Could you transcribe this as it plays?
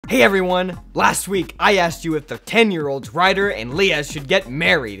Hey everyone! Last week, I asked you if the 10-year-olds Ryder and Leah should get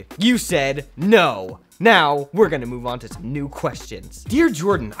married. You said no. Now, we're gonna move on to some new questions. Dear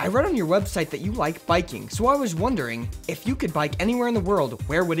Jordan, I read on your website that you like biking, so I was wondering, if you could bike anywhere in the world,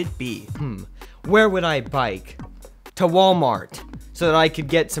 where would it be? Where would I bike? To Walmart, so that I could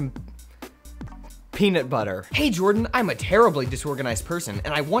get some peanut butter. Hey Jordan, I'm a terribly disorganized person,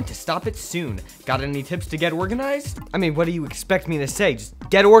 and I want to stop it soon. Got any tips to get organized? I mean, what do you expect me to say? Just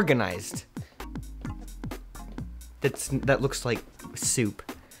get organized. That looks like soup.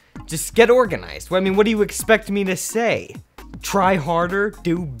 Just get organized. I mean, what do you expect me to say? Try harder,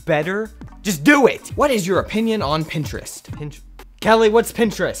 do better? Just do it! What is your opinion on Pinterest? Kelly, what's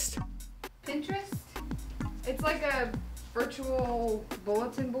Pinterest? Pinterest? It's like a virtual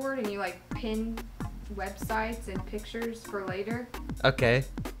bulletin board and you like pin websites and pictures for later. Okay.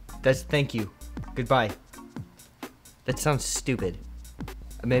 Thank you. Goodbye. That sounds stupid.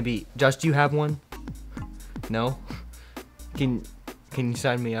 Maybe, Josh, do you have one? No? Can you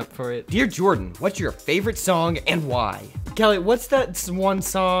sign me up for it? Dear Jordan, what's your favorite song and why? Kelly, what's that one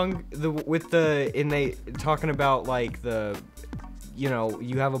song talking about like you know,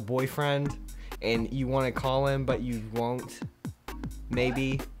 you have a boyfriend and you want to call him but you won't?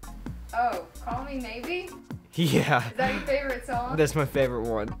 Maybe. What? Oh, Call Me Maybe? Yeah. Is that your favorite song? That's my favorite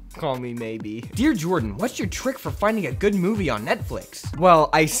one. Call Me Maybe. Dear Jordan, what's your trick for finding a good movie on Netflix? Well,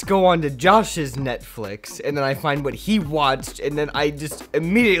 I go on to Josh's Netflix, and then I find what he watched, and then I just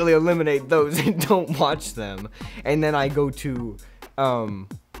immediately eliminate those and don't watch them. And then I go to,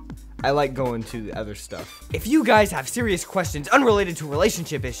 I like going to the other stuff. If you guys have serious questions unrelated to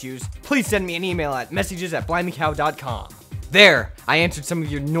relationship issues, please send me an email at messages@blimeycow.com. There, I answered some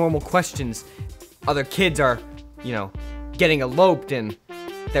of your normal questions. Other kids are, you know, getting eloped and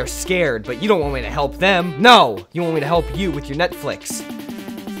they're scared, but you don't want me to help them. No, you want me to help you with your Netflix.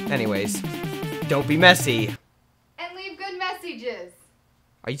 Anyways, don't be messy. And leave good messages.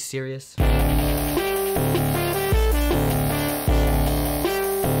 Are you serious?